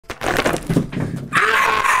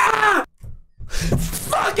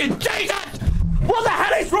fucking Jesus! What the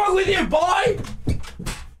hell is wrong with you, boy?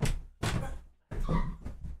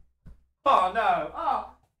 Oh, no. Oh.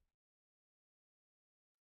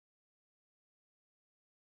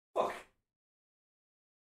 Fuck.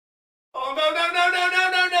 Oh, no, no, no, no,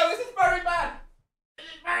 no, no, no. This is very bad. This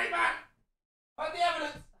is very bad. Find the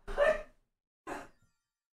evidence.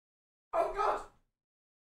 Oh, God.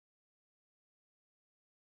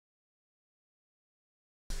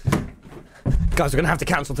 Guys, we're going to have to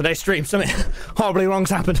cancel today's stream. Something horribly wrong's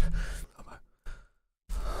happened.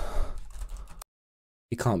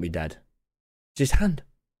 He can't be dead. It's his hand.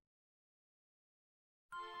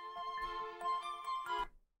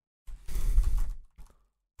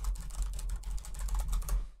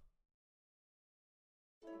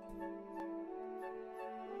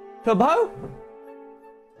 Tubbo?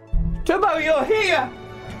 Tubbo, you're here!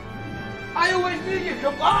 I always knew you'd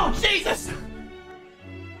come. Oh, Jesus!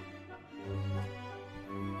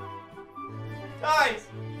 Guys!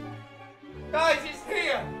 Guys, he's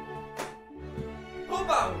here!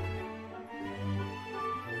 Tubbo!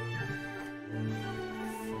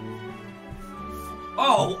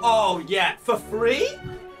 Oh, yeah, for free?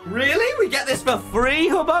 Really? We get this for free,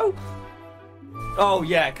 Hubbo? Oh,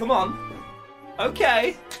 yeah, come on.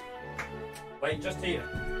 Okay. Wait, just here.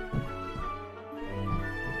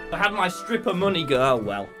 I had my stripper money go. Oh,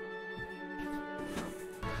 well.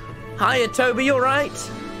 Hiya, Toby, you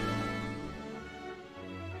alright?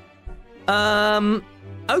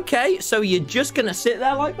 Okay, so you're just gonna sit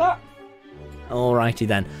there like that? Alrighty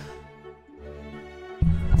then.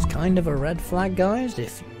 It's kind of a red flag, guys,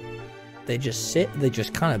 if they just sit, they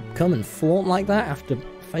just kind of come and flaunt like that after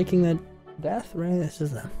faking their death. Really, this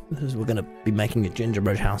is we're gonna be making a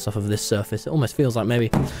gingerbread house off of this surface. It almost feels like maybe.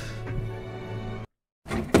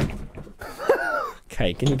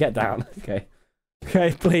 Okay, can you get down? Okay.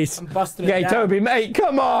 Okay, please. I'm busting it down. Toby, mate,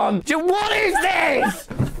 come on! What is this?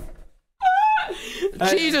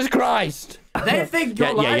 Jesus Christ! They think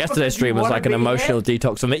your life yesterday's stream was like an emotional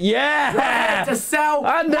detox for me. Yeah! To sell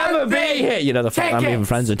I'd never be here. You know, the fact I'm even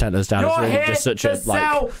friends with Tennis Down is really just such a,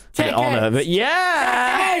 like, an honour. But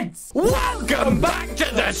yeah! Tickets. Welcome back to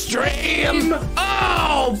the stream!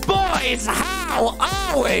 Oh, boys, how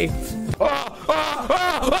are we?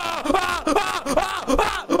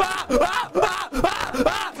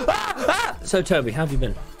 So, Toby, how have you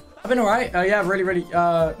been? I've been alright. Yeah,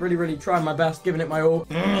 really trying my best, giving it my all.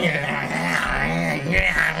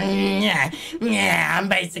 Yeah, I'm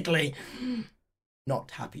basically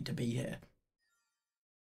not happy to be here.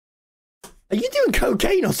 Are you doing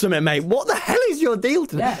cocaine or something, mate? What the hell is your deal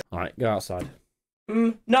today? Yeah. Alright, go outside.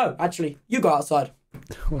 No, actually, you go outside.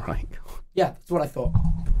 Alright. Yeah, that's what I thought.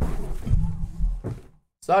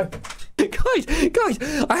 So. Guys,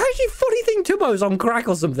 I actually fully think Tubbo's on crack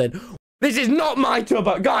or something. This is not my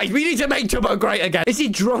Tubbo. Guys, we need to make Tubbo great again. Is he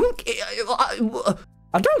drunk? I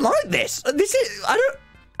don't like this. I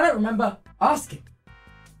don't remember asking.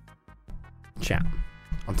 Chat.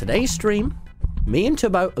 On today's stream, me and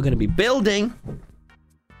Tubbo are going to be building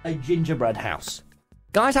a gingerbread house.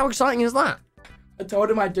 Guys, how exciting is that? I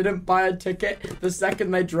told him I didn't buy a ticket the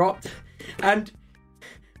second they dropped. And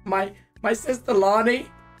my sister Lani,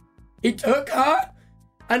 he took her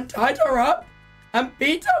and tied her up and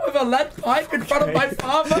beat her with a lead pipe in front of my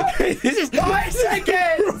father. This is 5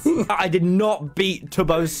 seconds! I did not beat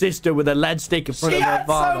Tubbo's sister with a lead stick in front of her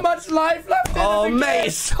father. So much life left in Oh,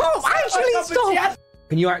 mate, stop! Stop!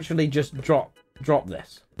 Can you actually just drop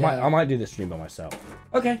this? Yeah. I might do this stream by myself.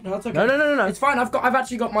 Okay, no, that's okay. No. It's fine. I've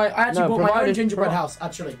actually bought my own gingerbread house,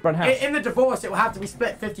 actually. In the divorce, it will have to be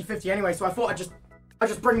split 50-50 anyway, so I thought I'd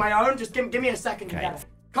just bring my own. Just give me a second to get it.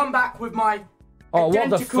 Come back with my what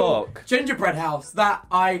the fuck? Gingerbread house that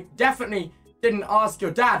I definitely didn't ask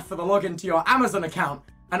your dad for the login to your Amazon account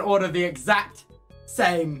and order the exact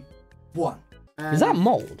same one. Is that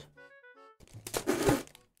mold?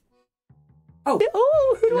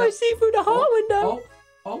 Oh, who do I see through the heart window?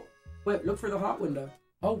 Oh, wait, look through the heart window.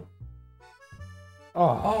 Oh.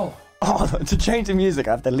 To change the music,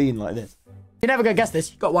 I have to lean like this. You're never gonna guess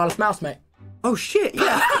this. You got wireless mouse, mate. Oh shit!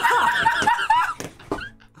 Yeah.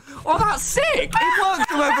 Oh, that's sick! It works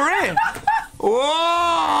from over here.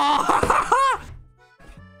 Whoa!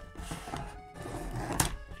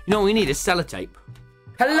 You know what we need is sellotape.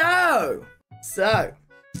 Hello. So,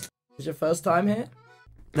 is your first time here?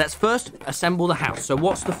 Let's first assemble the house. So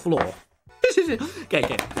what's the floor?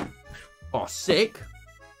 Okay. Oh, sick.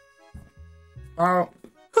 Oh,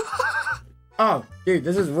 dude,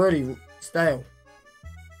 this is really stale.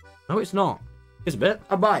 No, it's not. It's a bit.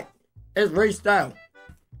 A bite. It's really stale.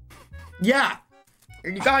 Yeah.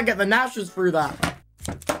 You can't get the nashes through that.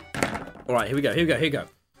 All right, here we go.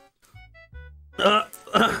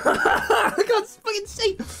 I can't fucking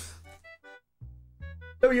see.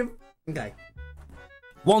 Okay.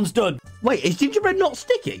 One's done. Wait, is gingerbread not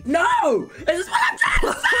sticky? No! This is what I'm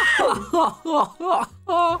trying to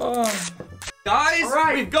say! Guys,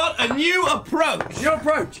 Right. we've got a new approach. Your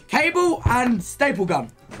approach. Cable and staple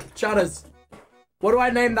gun. Chatters. What do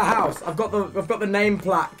I name the house? I've got the name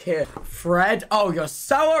plaque here. Fred. Oh, you're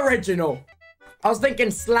so original. I was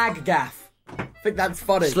thinking slag gaff. I think that's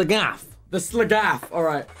funny. Slagaff. The slagaff. All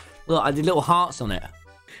right. Look, I did little hearts on it.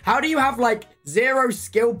 How do you have like 0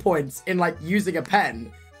 skill points in like using a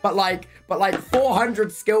pen, but like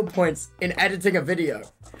 400 skill points in editing a video?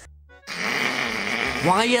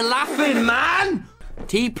 Why are you laughing, man?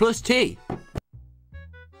 T plus T.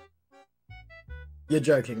 You're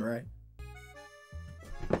joking, right?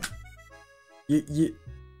 You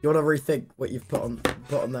want to rethink what you've put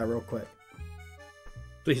on there real quick?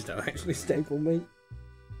 Please don't actually staple me.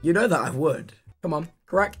 You know that I would. Come on,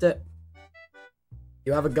 correct it.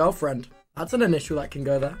 You have a girlfriend. That's an initial that can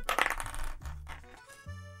go there.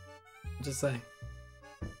 Just say.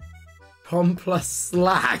 Tom plus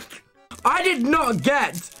slag. I did not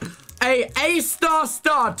get a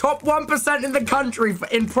A-star top 1% in the country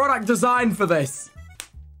in product design for this.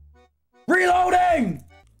 Reloading!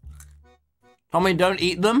 Tommy, don't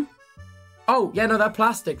eat them. Oh, yeah, no, they're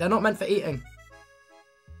plastic. They're not meant for eating.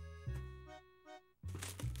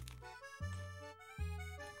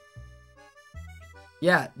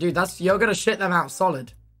 Yeah, dude, you're gonna shit them out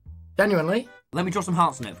solid. Genuinely. Let me draw some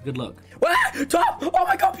hearts on it for good luck. Where? Tom! Oh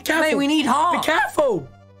my god, be careful! Mate, we need hearts. Be careful!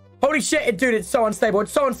 Holy shit, dude, it's so unstable.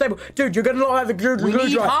 It's so unstable. Dude, you're gonna look like the glue We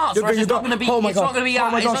need dry. hearts, or it's not gonna be, oh my it's god. not gonna be, oh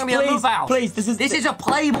my it's gosh, not gonna be a move out. Please, this is a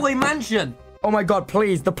Playboy mansion. Oh my god,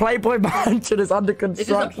 please. The Playboy mansion is under This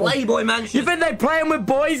construction. is a Playboy mansion. You think they're playing with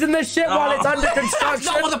boys in this shit while it's under construction? That's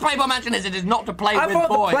not what the Playboy mansion is. It is not to play I with thought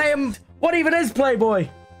boys. the playing... What even is Playboy?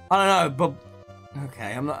 I don't know, but...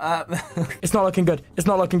 Okay, I'm not... It's not looking good. It's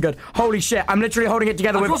not looking good. Holy shit, I'm literally holding it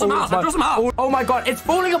together with draw some all hearts, of I draw some hearts. Oh my god, it's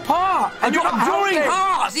falling apart. I'm you're not drawing helping.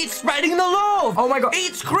 hearts. It's spreading the love. Oh my god.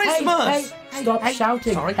 It's Christmas. Hey, stop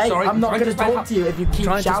shouting. Sorry, hey, sorry. I'm not trying going to spread talk to you if you keep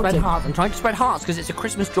I'm shouting. trying to spread hearts because it's a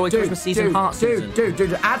Christmas joy, Christmas season, heart season.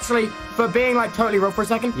 Dude, actually, for being like totally real for a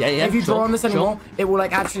second, Yeah, if you draw sure, on this anymore, it will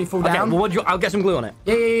like actually fall Okay, down. well, I'll get some glue on it.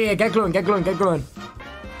 Yeah, get gluing.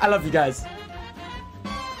 I love you guys.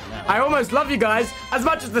 I almost love you guys as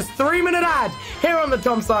much as this 3-minute ad here on the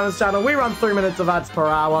Tom Simons channel. We run 3 minutes of ads per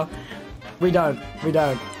hour. We don't.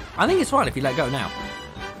 I think it's fine if you let go now.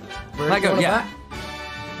 Really? Let go, yeah.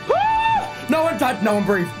 No one touch, no one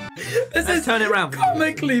breathe. This is turn it around.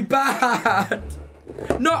 comically bad.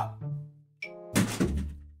 No.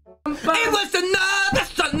 It was another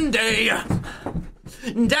Sunday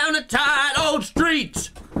down a tight old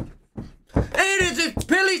street. It is if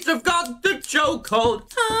police have got the chokehold.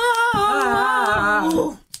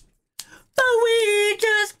 Oh, but we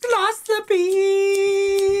just lost the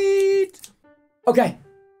beat. Okay.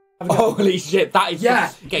 Holy shit, that is...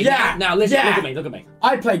 Yeah, Okay, yeah, now listen, yeah. look at me.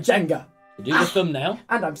 I play Jenga. To do the thumbnail.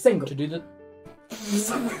 And I'm single. To do the...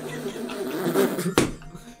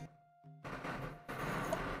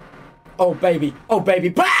 Oh baby.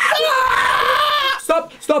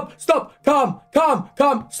 Stop.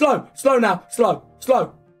 Calm. Slow now. Slow.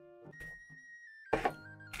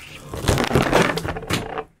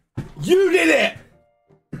 You did it.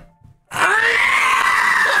 I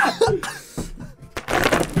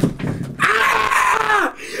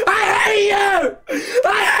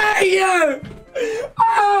hate you!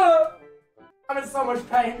 Oh! I'm in so much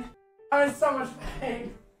pain.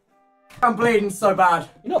 I'm bleeding so bad.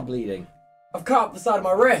 You're not bleeding. I've cut up the side of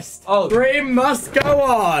my wrist. Oh. Dream must go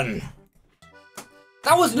on.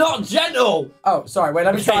 That was not gentle! Oh, sorry, wait,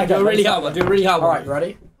 let me try Okay, again. do it really hard. Do it really hard. Alright, you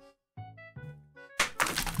ready?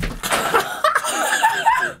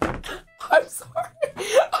 I'm sorry.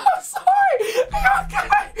 Are you okay?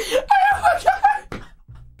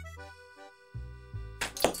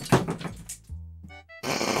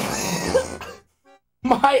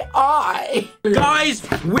 My eye! Guys,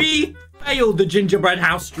 we failed the gingerbread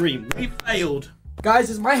house stream. We failed. Guys,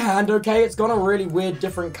 is my hand okay? It's gone a really weird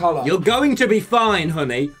different colour. You're going to be fine,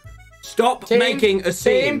 honey. Stop making a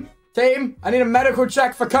scene. Team, I need a medical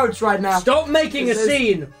check for Coach right now. Stop making a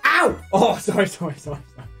scene. Ow! Oh, sorry.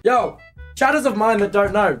 Yo, chatters of mine that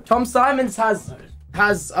don't know, Tom Simons has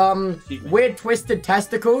weird twisted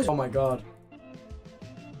testicles. Oh my god.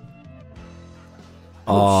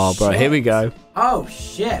 Oh, bro, here we go. Oh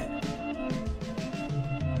shit.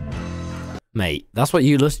 Mate, that's what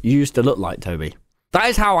you used to look like, Toby. That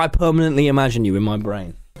is how I permanently imagine you in my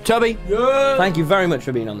brain. Tubby, Yeah. thank you very much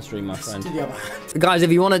for being on the stream, my friend. To the other hand. Guys,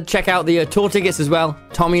 if you want to check out the tour tickets as well,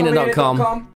 Tommyinnit.com. Tommyinnit.com.